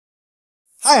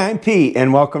Hi, I'm Pete,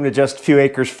 and welcome to Just a Few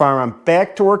Acres Farm. I'm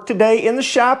back to work today in the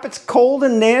shop. It's cold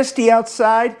and nasty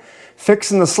outside,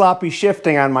 fixing the sloppy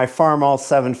shifting on my Farmall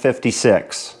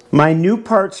 756. My new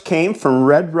parts came from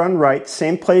Red Run Right,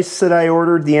 same place that I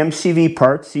ordered the MCV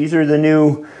parts. These are the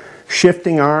new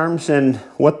shifting arms and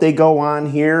what they go on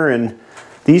here, and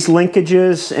these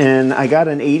linkages, and I got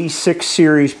an 86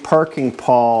 series parking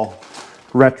pawl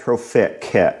retrofit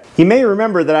kit. You may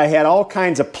remember that I had all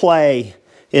kinds of play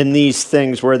in these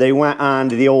things where they went on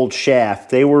to the old shaft.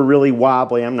 They were really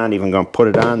wobbly. I'm not even going to put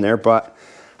it on there, but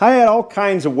I had all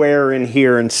kinds of wear in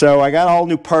here, and so I got all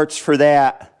new parts for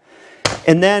that.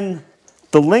 And then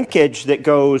the linkage that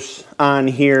goes on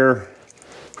here,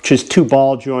 which is 2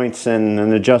 ball joints and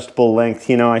an adjustable length,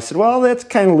 you know, I said, well, that's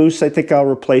kind of loose. I think I'll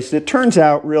replace it. It turns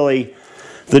out really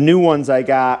the new ones I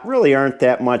got really aren't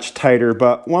that much tighter,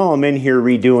 but while I'm in here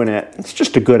redoing it, it's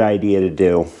just a good idea to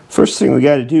do. First thing we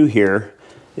got to do here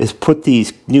is put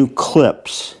these new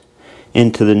clips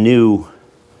into the new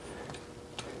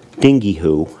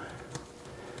dinghy-hoo.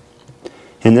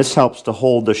 And this helps to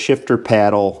hold the shifter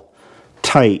paddle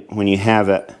tight when you have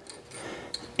it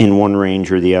in one range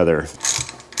or the other.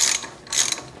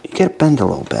 You gotta bend a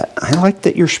little bit. I like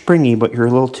that you're springy, but you're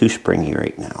a little too springy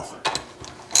right now.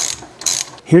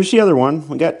 Here's the other one.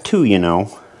 We got 2, you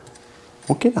know.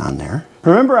 We'll get on there.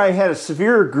 Remember, I had a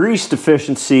severe grease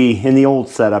deficiency in the old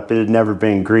setup. It had never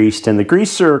been greased, and the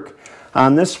grease zerk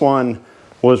on this one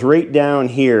was right down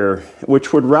here,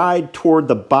 which would ride toward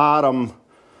the bottom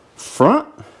front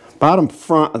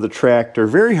of the tractor.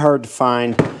 Very hard to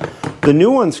find. The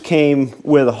new ones came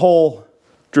with a hole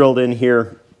drilled in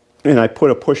here, and I put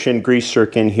a push-in grease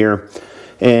zerk in here,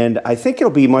 and I think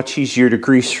it'll be much easier to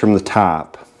grease from the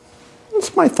top.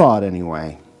 That's my thought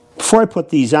anyway. Before I put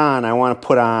these on, I want to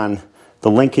put on the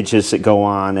linkages that go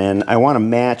on, and I want to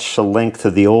match the length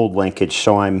of the old linkage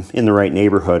so I'm in the right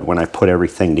neighborhood when I put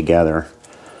everything together.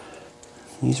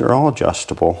 These are all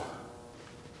adjustable.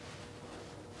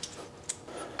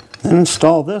 Then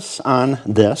install this on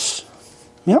this.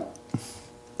 Yep,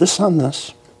 this on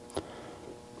this.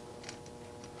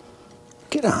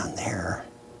 Get on there.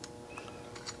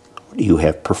 What do you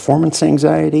have, performance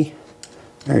anxiety?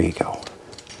 There you go.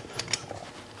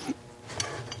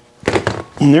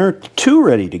 And there are 2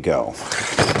 ready to go.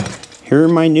 Here are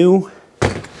my new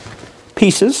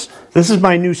pieces. This is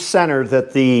my new center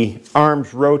that the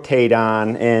arms rotate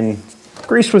on, and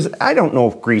grease was, I don't know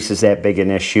if grease is that big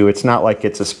an issue. It's not like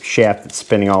it's a shaft that's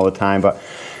spinning all the time, but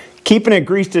keeping it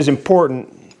greased is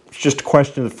important. It's just a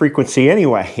question of the frequency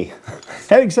anyway.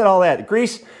 Having said all that, the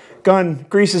grease gun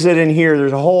greases it in here.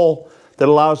 There's a hole that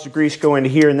allows the grease to go into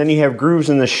here, and then you have grooves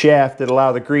in the shaft that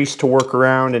allow the grease to work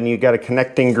around, and you've got a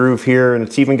connecting groove here, and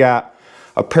it's even got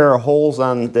a pair of holes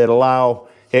on that allow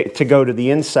it to go to the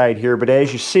inside here. But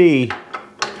as you see,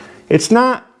 it's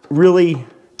not really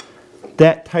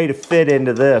that tight a fit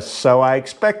into this, so I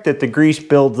expect that the grease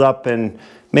builds up and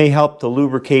may help to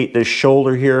lubricate this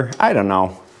shoulder here. I don't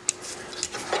know.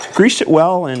 Grease it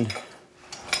well and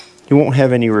you won't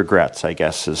have any regrets, I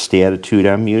guess, is the attitude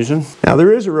I'm using. Now,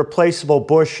 there is a replaceable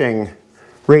bushing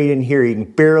right in here. You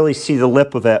can barely see the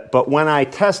lip of it, but when I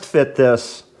test fit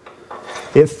this,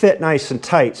 it fit nice and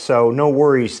tight, so no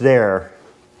worries there.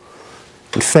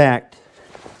 In fact,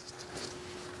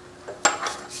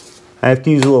 I have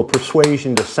to use a little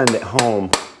persuasion to send it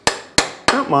home.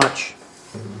 Not much.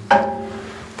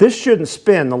 This shouldn't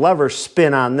spin. The levers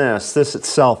spin on this. This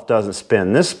itself doesn't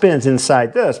spin. This spins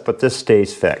inside this, but this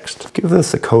stays fixed. Give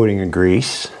this a coating of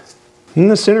grease.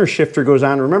 And this inner shifter goes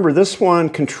on. Remember, this one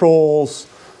controls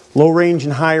low range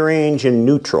and high range and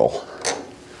neutral.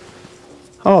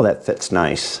 Oh, that fits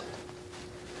nice.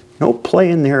 No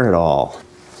play in there at all.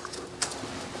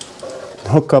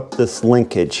 Hook up this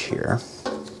linkage here.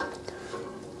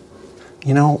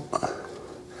 You know,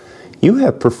 you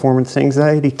have performance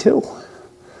anxiety too.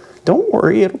 Don't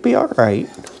worry, it'll be all right.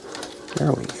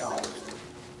 There we go.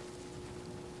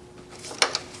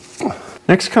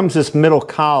 Next comes this middle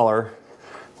collar,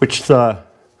 which the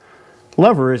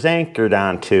lever is anchored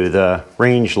onto, the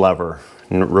range lever,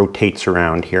 and it rotates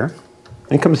around here.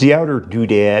 Then comes the outer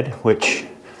doodad, which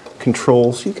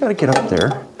controls, you gotta get up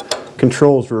there,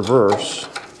 controls reverse.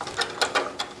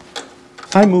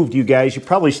 I moved you guys, you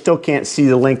probably still can't see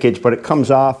the linkage, but it comes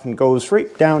off and goes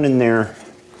right down in there.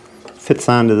 Fits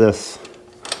onto this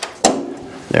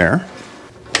there.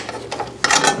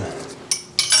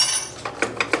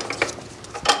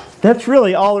 That's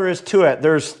really all there is to it.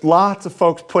 There's lots of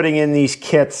folks putting in these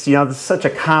kits. You know, this is such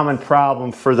a common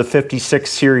problem for the 56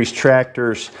 series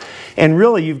tractors. And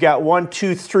really, you've got 1,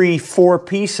 2, 3, 4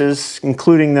 pieces,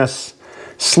 including this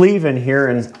sleeve in here,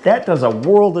 and that does a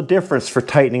world of difference for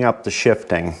tightening up the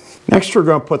shifting. Next we're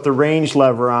going to put the range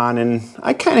lever on, and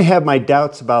I kind of have my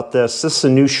doubts about this. This is a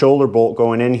new shoulder bolt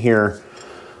going in here,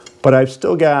 but I've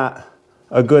still got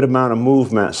a good amount of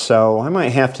movement, so I might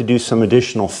have to do some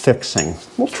additional fixing.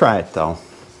 We'll try it though.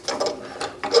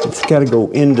 It's got to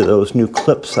go into those new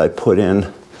clips I put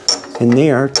in, and they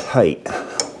are tight.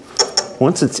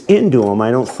 Once it's into them,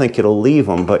 I don't think it'll leave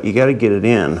them, but you got to get it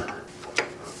in.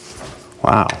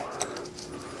 Wow.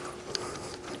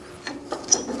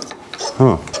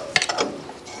 Huh.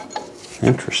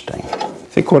 Interesting.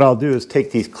 I think what I'll do is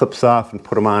take these clips off and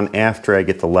put them on after I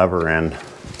get the lever in.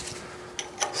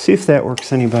 See if that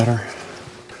works any better.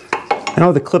 Now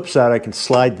with the clips out, I can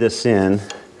slide this in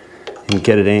and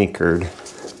get it anchored.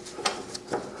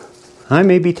 I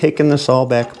may be taking this all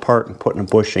back apart and putting a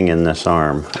bushing in this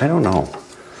arm. I don't know.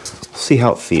 We'll see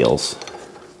how it feels.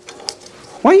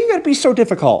 Why you gotta be so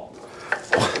difficult?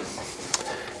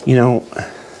 You know,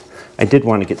 I did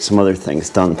want to get some other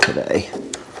things done today.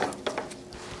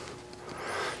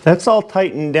 That's all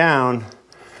tightened down,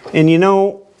 and you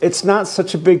know, it's not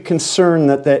such a big concern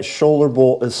that that shoulder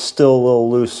bolt is still a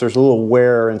little loose. There's a little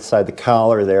wear inside the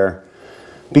collar there,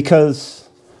 because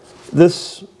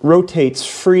this rotates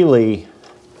freely,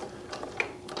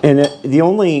 and the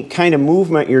only kind of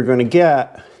movement you're going to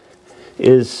get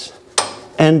is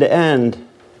end to end,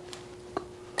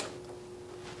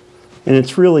 and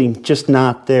it's really just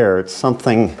not there. It's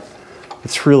something,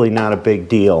 it's really not a big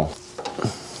deal.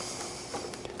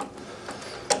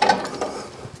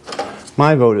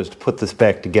 My vote is to put this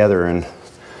back together, and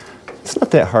it's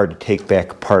not that hard to take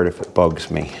back apart if it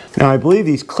bugs me. Now I believe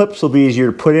these clips will be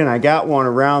easier to put in. I got one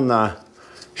around the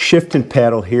shifting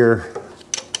paddle here.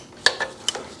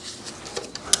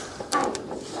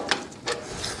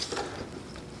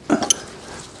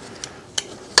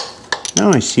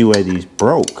 Now I see why these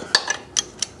broke.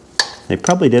 They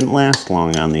probably didn't last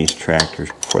long on these tractors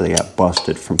before they got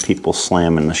busted from people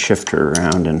slamming the shifter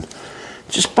around, and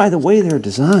just by the way they're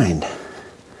designed.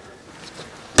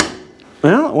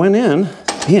 Well, it went in.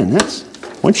 Man, that's,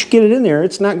 once you get it in there,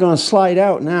 it's not going to slide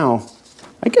out now.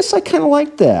 I guess I kind of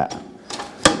like that.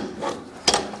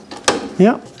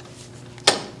 Yep.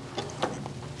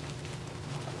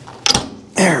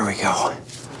 There we go.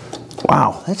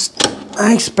 Wow, that's,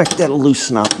 I expect that'll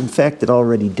loosen up. In fact, it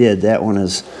already did. That one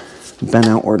has bent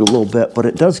outward a little bit, but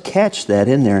it does catch that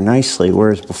in there nicely,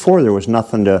 whereas before there was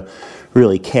nothing to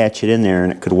really catch it in there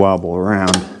and it could wobble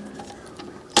around.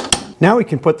 Now we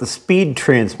can put the speed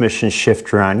transmission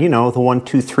shifter on, you know, the 1,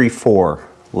 2, 3, 4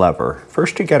 lever.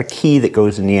 First you got a key that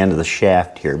goes in the end of the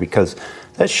shaft here, because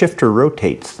that shifter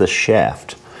rotates the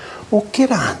shaft. Well,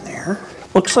 get on there.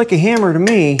 Looks like a hammer to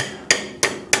me.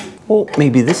 Well,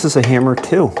 maybe this is a hammer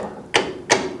too.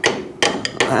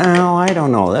 Well, I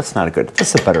don't know. That's not a good,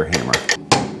 this is a better hammer.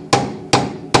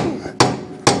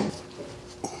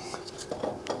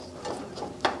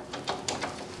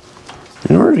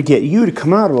 In order to get you to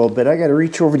come out a little bit, I got to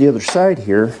reach over the other side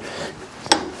here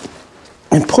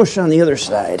and push on the other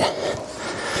side.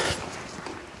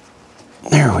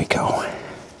 There we go.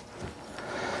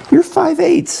 You're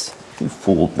 5/8. You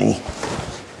fooled me.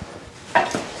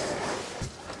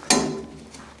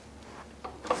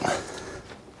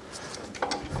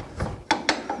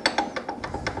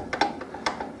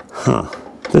 Huh.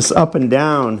 This up and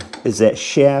down is that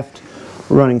shaft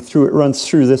running through. It runs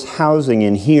through this housing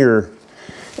in here.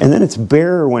 And then it's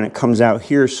bare when it comes out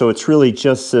here, so it's really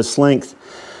just this length.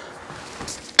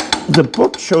 The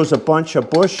book shows a bunch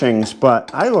of bushings, but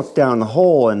I looked down the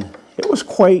hole and it was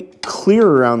quite clear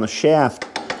around the shaft.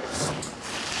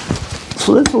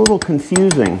 So that's a little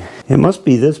confusing. It must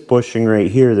be this bushing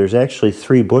right here. There's actually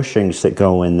 3 bushings that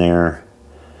go in there.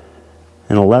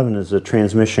 And 11 is a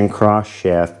transmission cross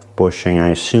shaft bushing. I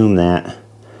assume that.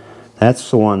 That's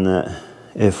the one that,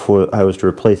 if I was to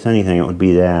replace anything, it would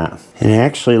be that. And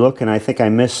actually looking, I think I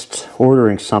missed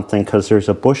ordering something, because there's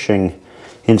a bushing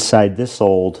inside this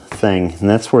old thing, and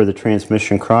that's where the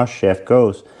transmission cross shaft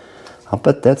goes. I'll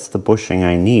bet that's the bushing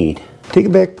I need. Take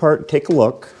it back apart and take a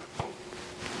look.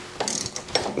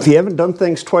 If you haven't done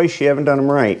things twice, you haven't done them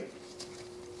right.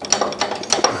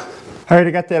 All right,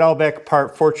 I got that all back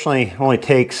apart. Fortunately, it only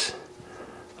takes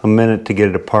a minute to get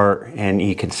it apart, and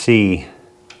you can see,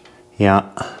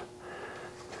 yeah,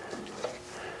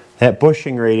 that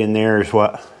bushing right in there is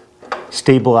what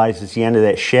stabilizes the end of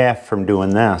that shaft from doing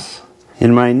this.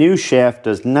 And my new shaft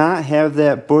does not have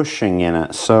that bushing in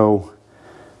it, so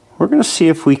we're going to see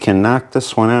if we can knock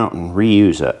this one out and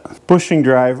reuse it. Bushing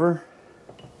driver.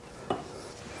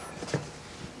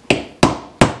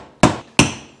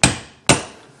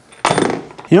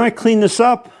 You know, I cleaned this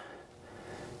up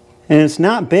And it's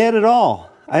not bad at all.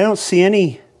 I don't see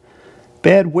any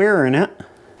bad wear in it.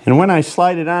 And when I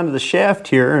slide it onto the shaft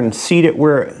here and seat it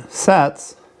where it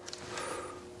sets,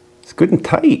 it's good and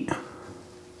tight.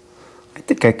 I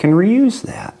think I can reuse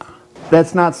that.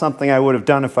 That's not something I would have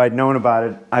done if I'd known about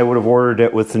it. I would have ordered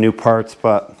it with the new parts,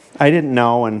 but I didn't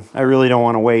know, and I really don't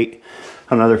want to wait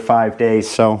another 5 days,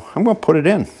 so I'm going to put it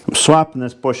in. I'm swapping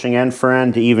this bushing end for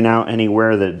end to even out any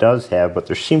wear that it does have, but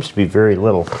there seems to be very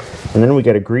little. And then we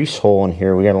got a grease hole in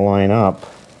here we got to line up.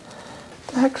 What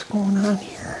the heck's going on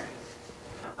here?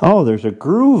 Oh, there's a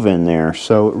groove in there,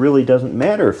 so it really doesn't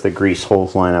matter if the grease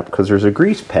holes line up because there's a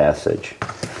grease passage.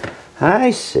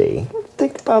 I see.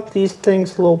 Think about these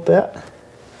things a little bit.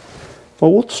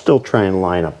 Well, we'll still try and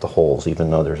line up the holes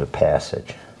even though there's a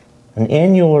passage. An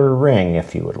annular ring,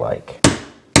 if you would like.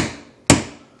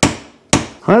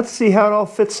 Let's see how it all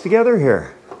fits together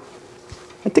here.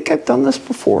 I think I've done this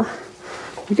before.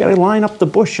 We got to line up the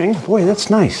bushing. Boy, that's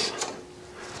nice.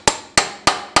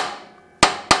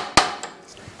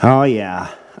 Oh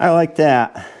yeah, I like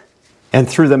that. And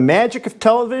through the magic of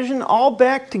television, all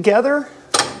back together,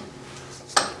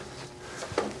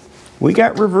 we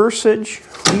got reversige.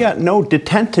 We got no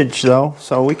detentage though,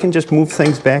 so we can just move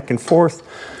things back and forth.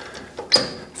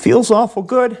 Feels awful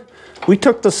good. We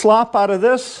took the slop out of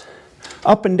this,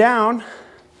 up and down.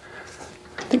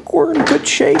 I think we're in good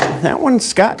shape. That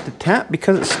one's got detent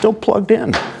because it's still plugged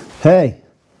in. Hey,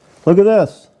 look at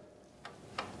this.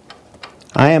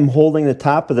 I am holding the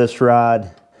top of this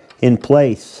rod in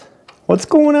place. What's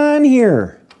going on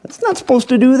here? It's not supposed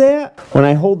to do that. When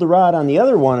I hold the rod on the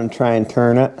other one and try and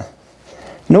turn it,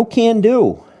 no can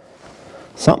do.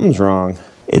 Something's wrong.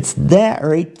 It's that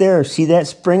right there. See that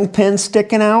spring pin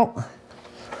sticking out?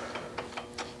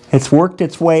 It's worked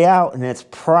its way out and it's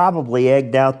probably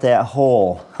egged out that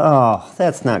hole. Oh,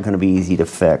 that's not going to be easy to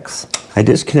fix. I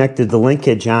disconnected the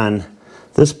linkage on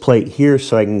this plate here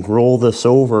so I can roll this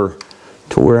over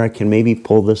to where I can maybe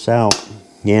pull this out.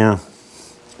 Yeah.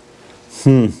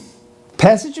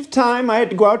 Passage of time, I had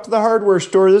to go out to the hardware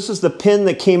store. This is the pin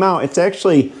that came out. It's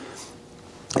actually,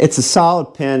 it's a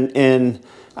solid pin, and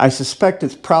I suspect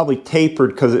it's probably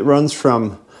tapered because it runs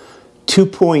from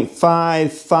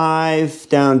 2.55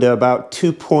 down to about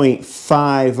 2.50,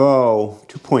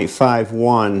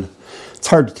 2.51. It's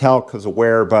hard to tell because of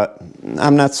wear, but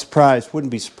I'm not surprised.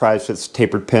 Wouldn't be surprised if it's a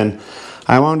tapered pin.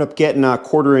 I wound up getting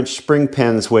 1/4 inch spring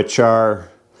pins, which are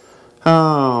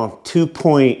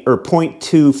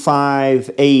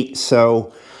 0.258.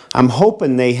 So I'm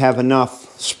hoping they have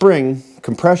enough spring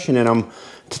compression in them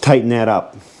to tighten that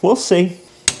up. We'll see.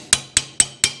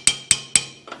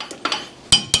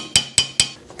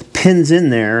 The pin's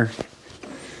in there,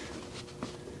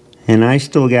 and I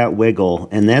still got wiggle,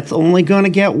 and that's only going to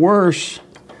get worse.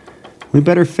 We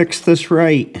better fix this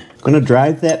right. I'm going to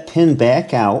drive that pin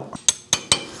back out.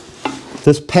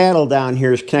 This paddle down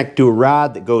here is connected to a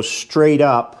rod that goes straight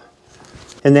up,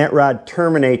 and that rod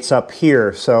terminates up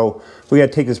here. So we got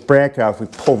to take this bracket off. We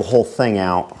pull the whole thing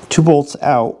out. 2 bolts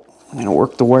out. I'm going to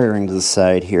work the wiring to the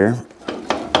side here.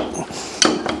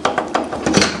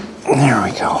 There we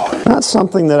go. Not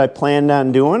something that I planned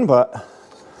on doing, but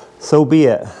so be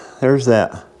it. There's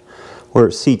that, where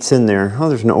it seats in there. Oh,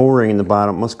 there's an O-ring in the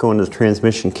bottom. It must go into the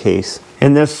transmission case.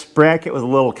 And this bracket with a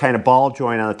little kind of ball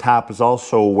joint on the top is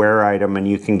also a wear item, and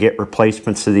you can get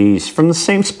replacements of these from the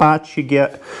same spots you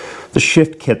get the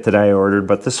shift kit that I ordered,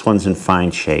 but this one's in fine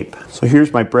shape. So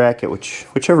here's my bracket,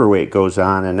 whichever way it goes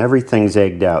on, and everything's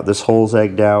egged out. This hole's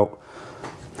egged out.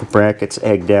 The bracket's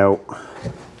egged out.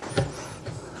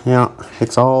 Yeah,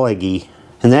 it's all eggy.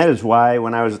 And that is why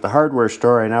when I was at the hardware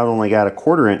store, I not only got a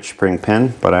 1/4 inch spring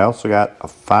pin, but I also got a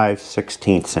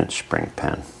 5/16 inch spring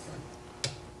pin.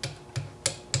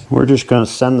 We're just going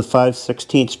to send the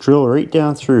 5/16 drill right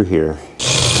down through here.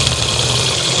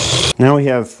 Now we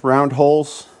have round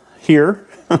holes here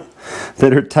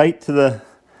that are tight to the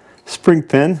spring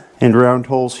pin, and round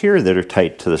holes here that are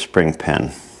tight to the spring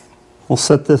pin. We'll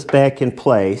set this back in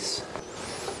place.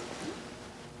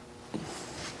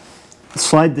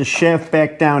 Slide the shaft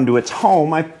back down to its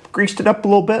home. I greased it up a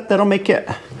little bit. That'll make it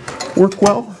work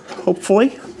well,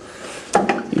 hopefully.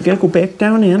 You gotta go back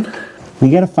down in.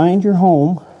 You gotta find your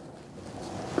home.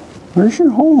 Where's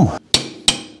your home?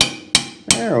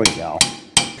 There we go.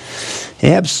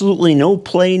 Absolutely no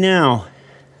play now.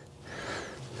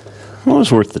 Well, it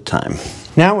was worth the time.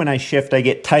 Now when I shift, I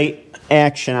get tight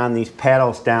action on these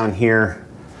paddles down here.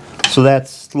 So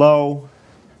that's low,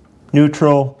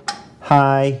 neutral,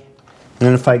 high, and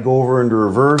then if I go over into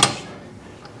reverse,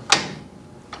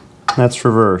 that's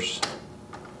reverse.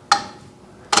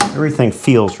 Everything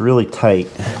feels really tight.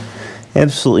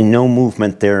 Absolutely no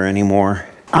movement there anymore.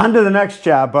 On to the next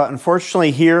job, but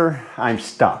unfortunately here I'm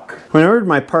stuck. When I ordered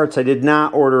my parts, I did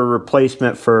not order a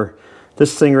replacement for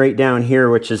this thing right down here,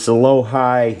 which is the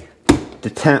low-high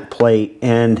detent plate,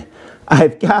 and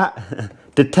I've got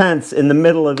detents in the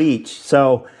middle of each.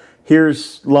 So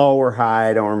here's low or high,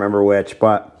 I don't remember which,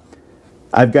 but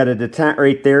I've got a detent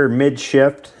right there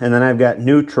mid-shift, and then I've got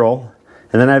neutral,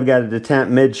 and then I've got a detent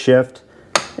mid-shift,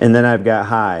 and then I've got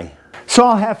high. So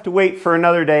I'll have to wait for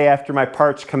another day after my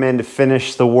parts come in to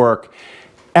finish the work.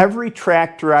 Every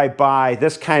tractor I buy,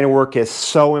 this kind of work is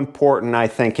so important, I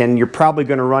think, and you're probably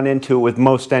going to run into it with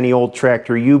most any old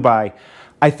tractor you buy.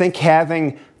 I think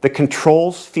having the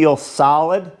controls feel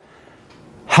solid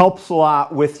helps a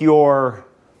lot with your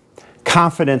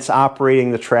confidence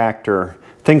operating the tractor.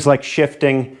 Things like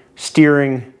shifting,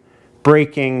 steering,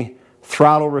 braking,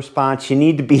 throttle response, you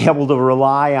need to be able to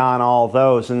rely on all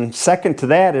those. And second to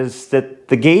that is that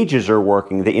the gauges are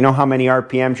working, that you know how many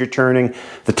RPMs you're turning,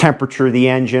 the temperature of the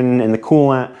engine and the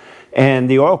coolant, and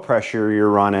the oil pressure you're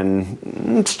running.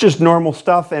 It's just normal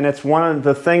stuff, and it's one of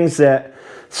the things that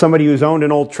somebody who's owned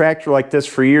an old tractor like this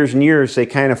for years and years, they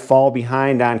kind of fall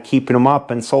behind on keeping them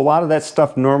up, and so a lot of that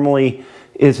stuff normally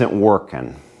isn't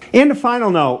working. And a final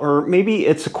note, or maybe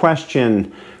it's a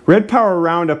question. Red Power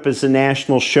Roundup is a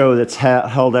national show that's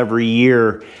held every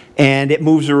year, and it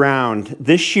moves around.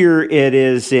 This year it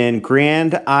is in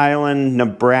Grand Island,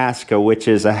 Nebraska, which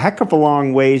is a heck of a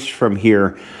long ways from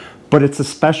here, but it's a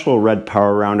special Red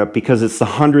Power Roundup because it's the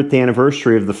 100th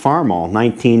anniversary of the Farmall,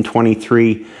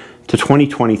 1923 to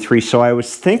 2023. So I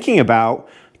was thinking about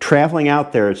traveling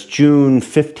out there. It's June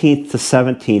 15th to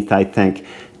 17th, I think.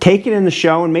 Taking in the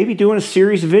show and maybe doing a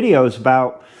series of videos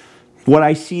about what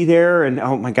I see there, and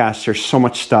oh my gosh, there's so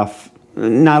much stuff.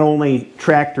 Not only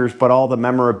tractors, but all the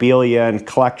memorabilia and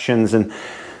collections, and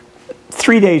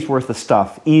 3 days worth of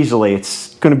stuff, easily.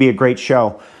 It's going to be a great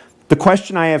show. The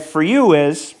question I have for you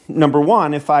is, number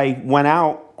one, if I went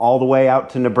out all the way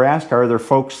out to Nebraska, are there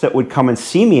folks that would come and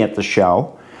see me at the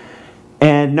show?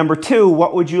 And number two,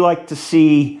 what would you like to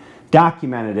see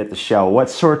documented at the show?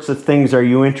 What sorts of things are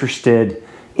you interested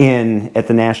in at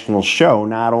the national show?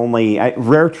 Not only,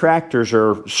 rare tractors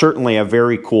are certainly a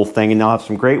very cool thing, and they'll have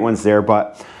some great ones there,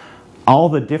 but all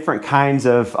the different kinds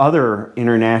of other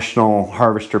international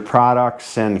harvester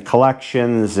products and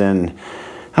collections and,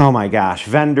 oh my gosh,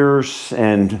 vendors,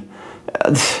 and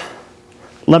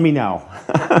let me know.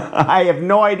 I have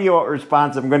no idea what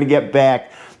response I'm going to get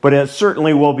back, but it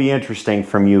certainly will be interesting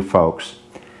from you folks.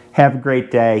 Have a great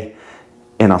day,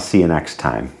 and I'll see you next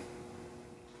time.